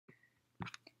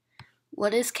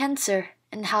What is cancer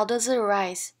and how does it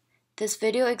arise? This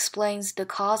video explains the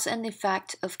cause and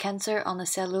effect of cancer on a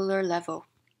cellular level.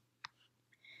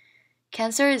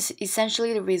 Cancer is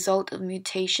essentially the result of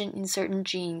mutation in certain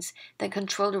genes that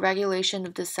control the regulation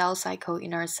of the cell cycle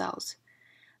in our cells.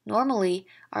 Normally,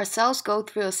 our cells go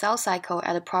through a cell cycle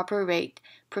at a proper rate,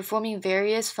 performing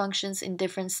various functions in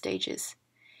different stages.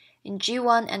 In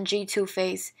G1 and G2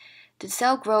 phase, the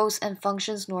cell grows and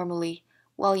functions normally,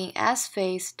 while in S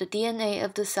phase, the DNA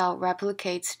of the cell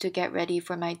replicates to get ready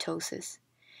for mitosis.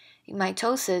 In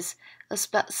mitosis, a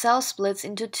cell splits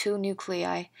into two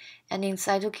nuclei, and in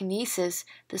cytokinesis,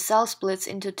 the cell splits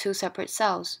into two separate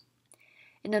cells.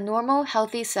 In a normal,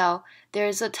 healthy cell, there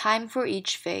is a time for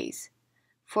each phase.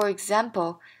 For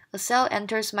example, a cell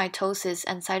enters mitosis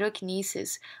and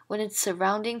cytokinesis when its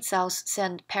surrounding cells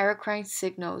send paracrine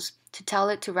signals to tell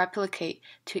it to replicate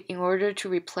in order to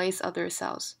replace other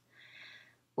cells.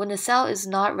 When the cell is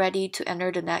not ready to enter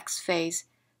the next phase,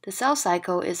 the cell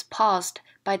cycle is paused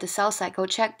by the cell cycle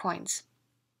checkpoints.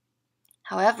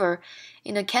 However,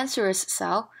 in a cancerous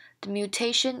cell, the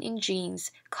mutation in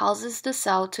genes causes the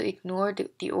cell to ignore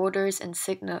the orders and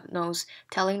signals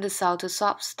telling the cell to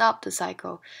stop the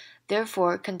cycle,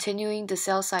 therefore continuing the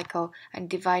cell cycle and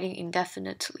dividing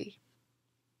indefinitely.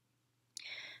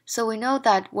 So we know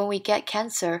that when we get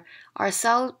cancer, our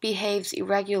cell behaves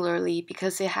irregularly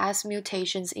because it has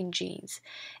mutations in genes.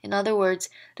 In other words,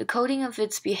 the coding of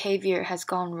its behavior has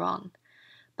gone wrong.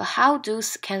 But how do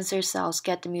cancer cells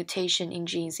get the mutation in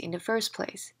genes in the first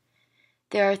place?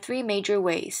 There are three major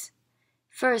ways.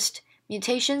 First,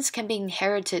 mutations can be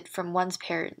inherited from one's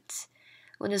parents.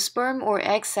 When the sperm or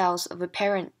egg cells of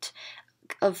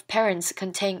parents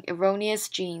contain erroneous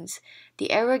genes,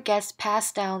 the error gets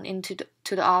passed down to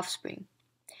the offspring.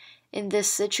 In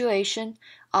this situation,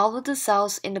 all of the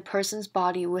cells in the person's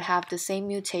body will have the same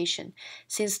mutation,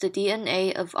 since the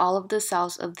DNA of all of the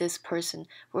cells of this person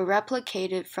were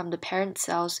replicated from the parent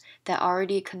cells that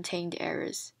already contained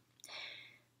errors.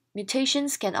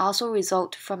 Mutations can also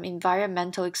result from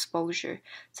environmental exposure,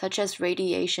 such as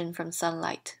radiation from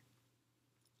sunlight.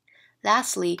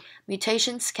 Lastly,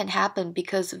 mutations can happen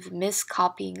because of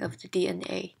miscopying of the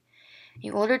DNA.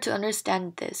 In order to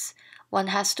understand this, one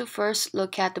has to first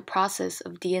look at the process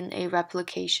of DNA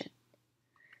replication.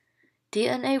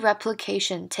 DNA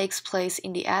replication takes place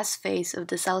in the S phase of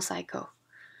the cell cycle.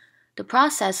 The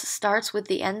process starts with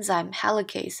the enzyme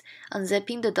helicase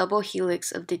unzipping the double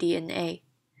helix of the DNA.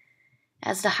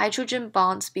 As the hydrogen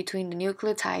bonds between the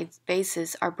nucleotide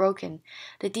bases are broken,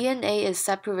 the DNA is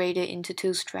separated into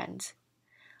two strands.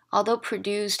 Although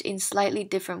produced in slightly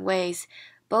different ways,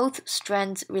 both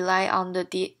strands rely on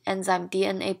the enzyme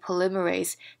DNA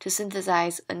polymerase to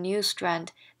synthesize a new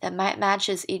strand that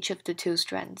matches each of the two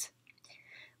strands.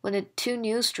 When the two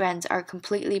new strands are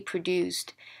completely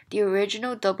produced, the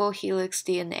original double helix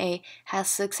DNA has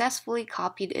successfully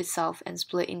copied itself and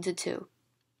split into two.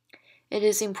 It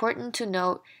is important to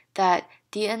note that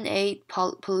DNA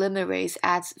polymerase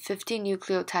adds 50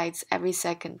 nucleotides every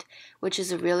second, which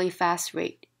is a really fast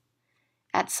rate.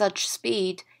 At such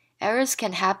speed, errors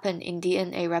can happen in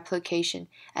DNA replication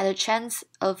at a chance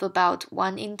of about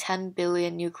 1 in 10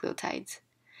 billion nucleotides.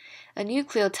 A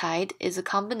nucleotide is a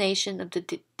combination of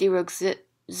the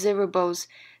deoxyribose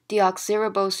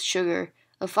sugar,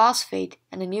 a phosphate,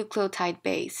 and a nucleotide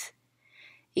base.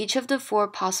 Each of the four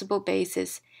possible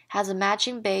bases has a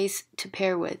matching base to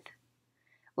pair with.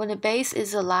 When a base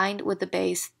is aligned with a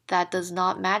base that does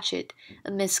not match it,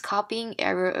 a miscopying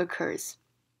error occurs.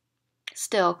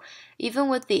 Still, even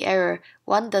with the error,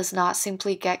 one does not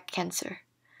simply get cancer.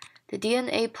 The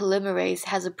DNA polymerase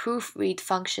has a proofread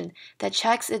function that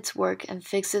checks its work and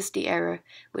fixes the error,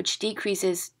 which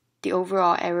decreases the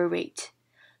overall error rate.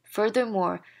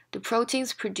 Furthermore, the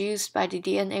proteins produced by the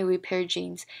DNA repair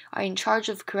genes are in charge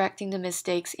of correcting the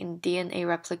mistakes in DNA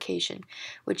replication,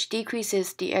 which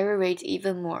decreases the error rate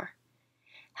even more.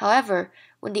 However,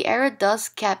 when the error does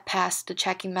get past the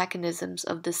checking mechanisms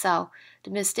of the cell, the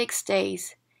mistake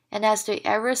stays, and as the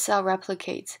error cell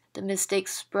replicates, the mistake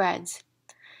spreads.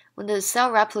 When the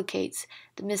cell replicates,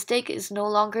 the mistake is no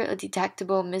longer a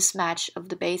detectable mismatch of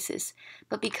the bases,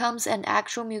 but becomes an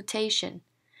actual mutation.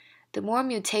 The more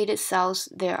mutated cells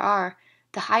there are,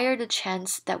 the higher the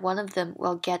chance that one of them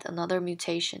will get another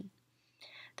mutation.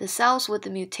 The cells with the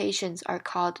mutations are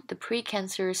called the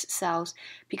precancerous cells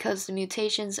because the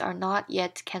mutations are not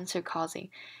yet cancer-causing,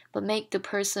 but make the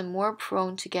person more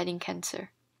prone to getting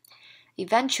cancer.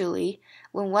 Eventually,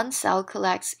 when one cell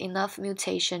collects enough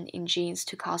mutation in genes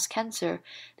to cause cancer,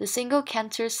 the single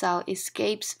cancer cell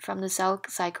escapes from the cell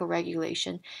cycle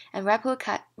regulation and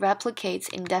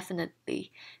replicates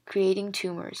indefinitely, creating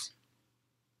tumors.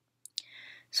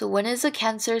 So when is a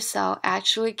cancer cell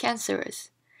actually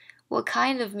cancerous? What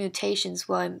kind of mutations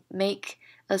will make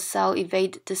a cell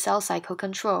evade the cell cycle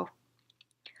control?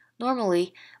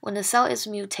 Normally, when a cell is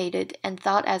mutated and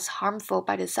thought as harmful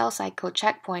by the cell cycle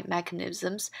checkpoint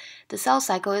mechanisms, the cell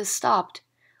cycle is stopped,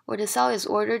 or the cell is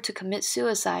ordered to commit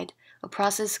suicide, a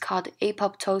process called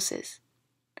apoptosis.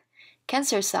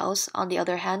 Cancer cells, on the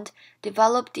other hand,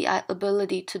 develop the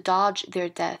ability to dodge their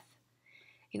death.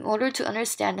 In order to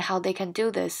understand how they can do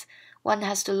this, one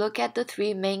has to look at the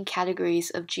three main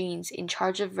categories of genes in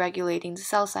charge of regulating the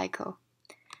cell cycle.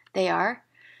 They are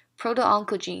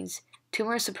proto-oncogenes,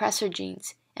 tumor suppressor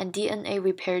genes, and DNA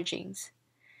repair genes.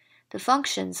 The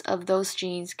functions of those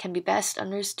genes can be best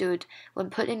understood when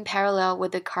put in parallel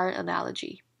with the car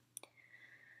analogy.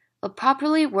 A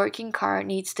properly working car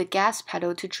needs the gas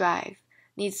pedal to drive,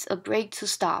 needs a brake to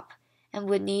stop, and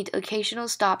would need occasional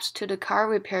stops to the car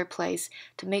repair place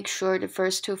to make sure the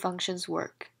first two functions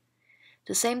work.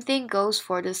 The same thing goes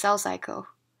for the cell cycle.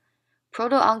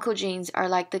 Proto-oncogenes are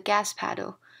like the gas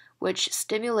pedal, which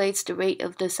stimulates the rate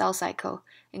of the cell cycle,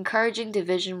 encouraging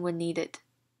division when needed.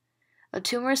 A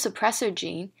tumor suppressor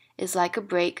gene is like a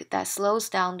brake that slows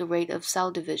down the rate of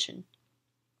cell division.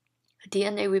 A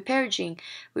DNA repair gene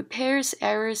repairs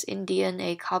errors in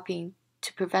DNA copying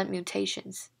to prevent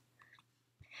mutations.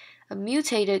 A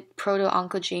mutated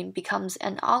proto-oncogene becomes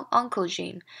an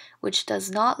oncogene, which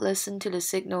does not listen to the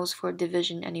signals for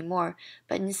division anymore,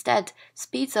 but instead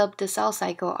speeds up the cell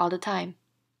cycle all the time.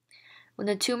 When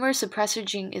the tumor suppressor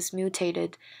gene is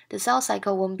mutated, the cell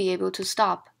cycle won't be able to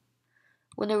stop.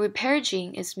 When the repair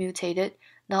gene is mutated,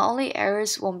 not only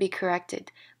errors won't be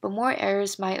corrected, but more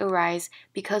errors might arise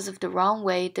because of the wrong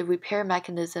way the repair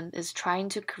mechanism is trying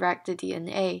to correct the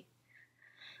DNA.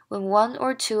 When one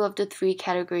or two of the three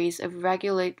categories of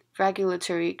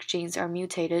regulatory genes are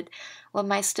mutated, one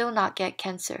might still not get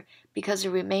cancer because the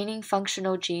remaining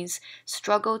functional genes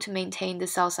struggle to maintain the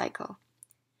cell cycle.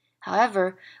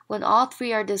 However, when all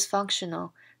three are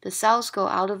dysfunctional, the cells go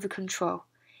out of control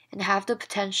and have the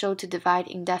potential to divide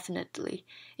indefinitely,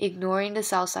 ignoring the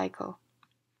cell cycle.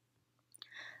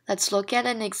 Let's look at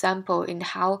an example in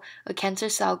how a cancer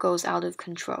cell goes out of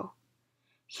control.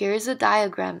 Here is a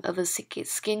diagram of a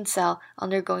skin cell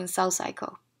undergoing cell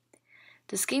cycle.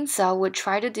 The skin cell would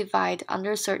try to divide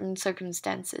under certain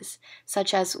circumstances,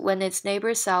 such as when its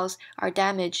neighbor cells are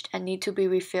damaged and need to be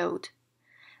refilled.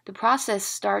 The process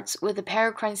starts with a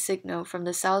paracrine signal from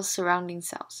the cell's surrounding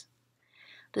cells.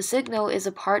 The signal is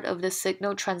a part of the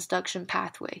signal transduction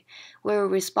pathway, where a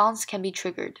response can be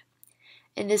triggered.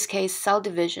 In this case, cell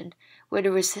division, where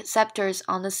the receptors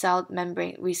on the cell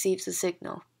membrane receives the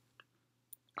signal.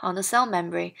 On the cell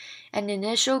membrane, an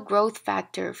initial growth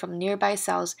factor from nearby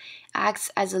cells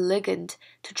acts as a ligand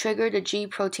to trigger the G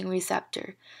protein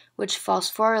receptor, which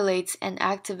phosphorylates and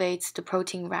activates the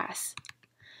protein RAS.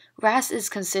 RAS is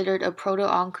considered a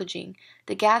proto-oncogene,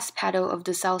 the gas pedal of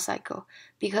the cell cycle,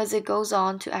 because it goes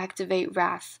on to activate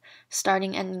RAF,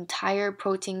 starting an entire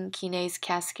protein kinase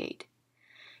cascade.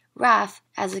 RAF,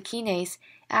 as a kinase,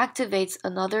 activates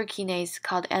another kinase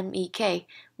called MEK,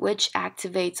 which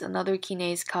activates another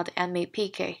kinase called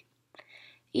MAPK.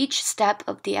 Each step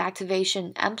of the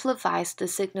activation amplifies the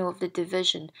signal of the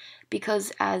division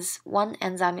because as one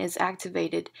enzyme is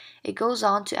activated, it goes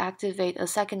on to activate a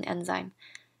second enzyme.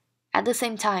 At the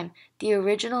same time, the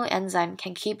original enzyme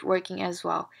can keep working as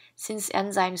well, since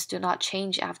enzymes do not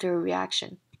change after a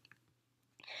reaction.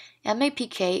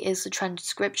 MAPK is the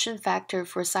transcription factor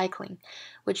for cycling,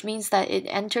 which means that it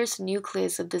enters the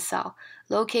nucleus of the cell,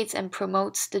 locates and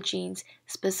promotes the genes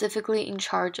specifically in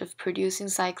charge of producing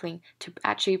cycling to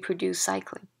actually produce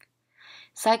cycling.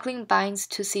 Cycling binds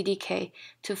to CDK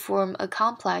to form a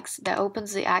complex that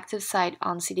opens the active site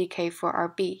on CDK for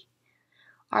RB.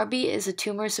 RB is a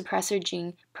tumor suppressor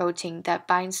gene protein that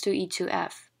binds to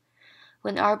E2F.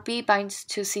 When RB binds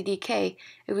to CDK,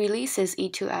 it releases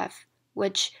E2F,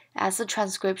 which, as a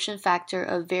transcription factor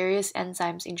of various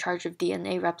enzymes in charge of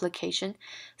DNA replication,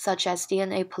 such as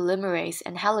DNA polymerase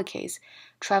and helicase,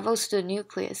 travels to the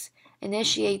nucleus,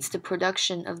 initiates the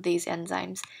production of these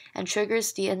enzymes, and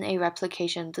triggers DNA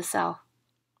replication of the cell.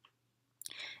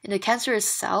 In the cancerous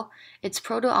cell, its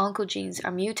proto-oncogenes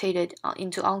are mutated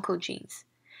into oncogenes.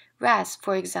 RAS,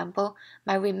 for example,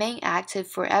 might remain active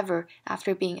forever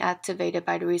after being activated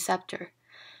by the receptor.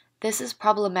 This is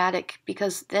problematic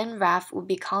because then RAF would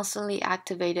be constantly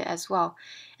activated as well,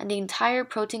 and the entire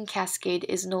protein cascade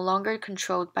is no longer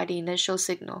controlled by the initial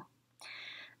signal.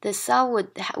 The cell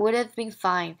would have been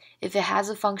fine if it has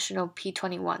a functional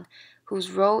P21, whose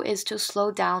role is to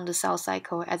slow down the cell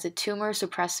cycle as a tumor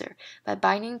suppressor by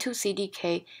binding to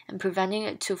CDK and preventing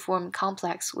it to form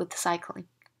complex with cycling.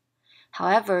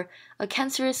 However, a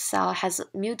cancerous cell has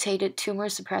mutated tumor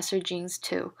suppressor genes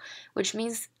too, which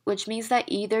means that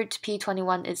either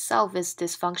P21 itself is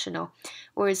dysfunctional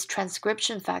or its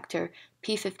transcription factor,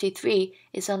 P53,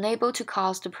 is unable to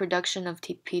cause the production of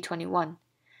P21.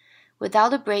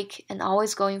 Without a break and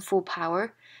always going full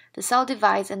power, the cell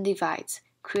divides and divides,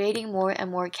 creating more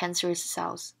and more cancerous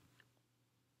cells.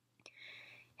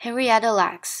 Henrietta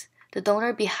Lacks, the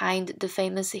donor behind the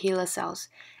famous HeLa cells,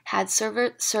 had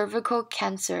cervical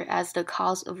cancer as the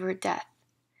cause of her death.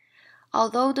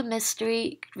 Although the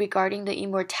mystery regarding the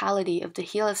immortality of the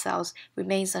HeLa cells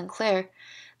remains unclear,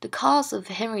 the cause of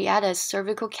Henrietta's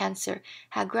cervical cancer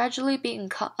had gradually been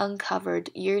uncovered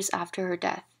years after her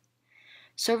death.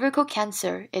 Cervical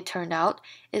cancer, it turned out,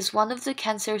 is one of the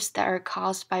cancers that are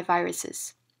caused by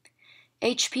viruses.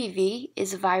 HPV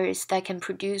is a virus that can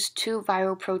produce two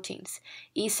viral proteins,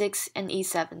 E6 and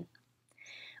E7.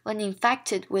 When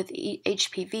infected with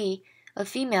HPV, a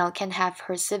female can have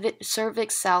her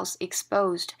cervix cells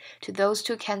exposed to those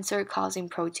two cancer-causing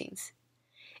proteins.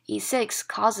 E6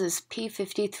 causes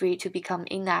P53 to become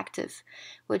inactive,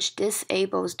 which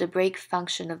disables the brake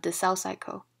function of the cell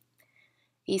cycle.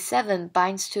 E7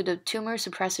 binds to the tumor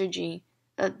suppressor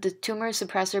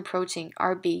protein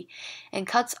Rb and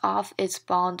cuts off its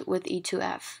bond with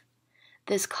E2F.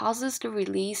 This causes the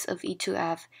release of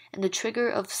E2F and the trigger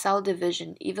of cell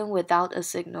division even without a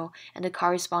signal and the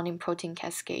corresponding protein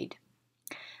cascade.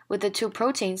 With the two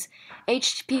proteins,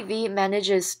 HPV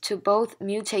manages to both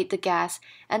mutate the gas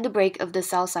and the brake of the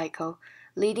cell cycle,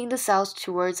 leading the cells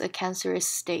towards a cancerous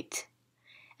state.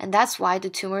 And that's why the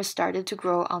tumor started to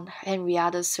grow on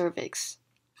Henrietta's cervix.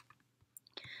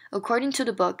 According to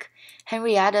the book,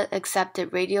 Henrietta accepted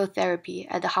radiotherapy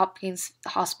at the Hopkins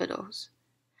hospitals.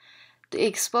 The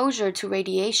exposure to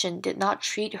radiation did not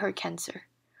treat her cancer.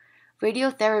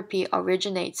 Radiotherapy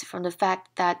originates from the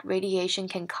fact that radiation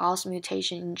can cause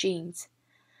mutation in genes.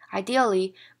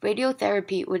 Ideally,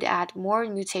 radiotherapy would add more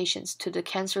mutations to the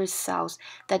cancerous cells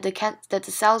that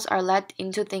the cells are led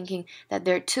into thinking that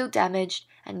they're too damaged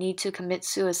and need to commit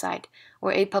suicide,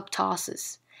 or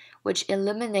apoptosis, which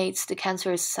eliminates the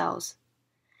cancerous cells.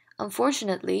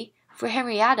 Unfortunately, for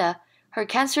Henrietta, her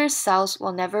cancerous cells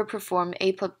will never perform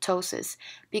apoptosis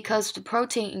because the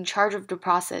protein in charge of the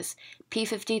process,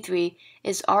 P53,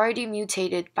 is already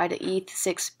mutated by the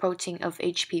E6 protein of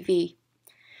HPV.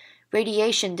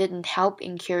 Radiation didn't help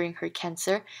in curing her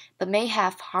cancer, but may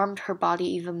have harmed her body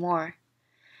even more.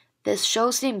 This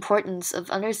shows the importance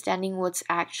of understanding what's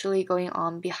actually going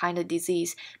on behind the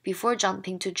disease before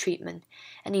jumping to treatment,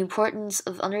 and the importance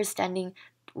of understanding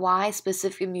why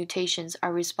specific mutations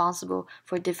are responsible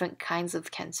for different kinds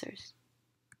of cancers.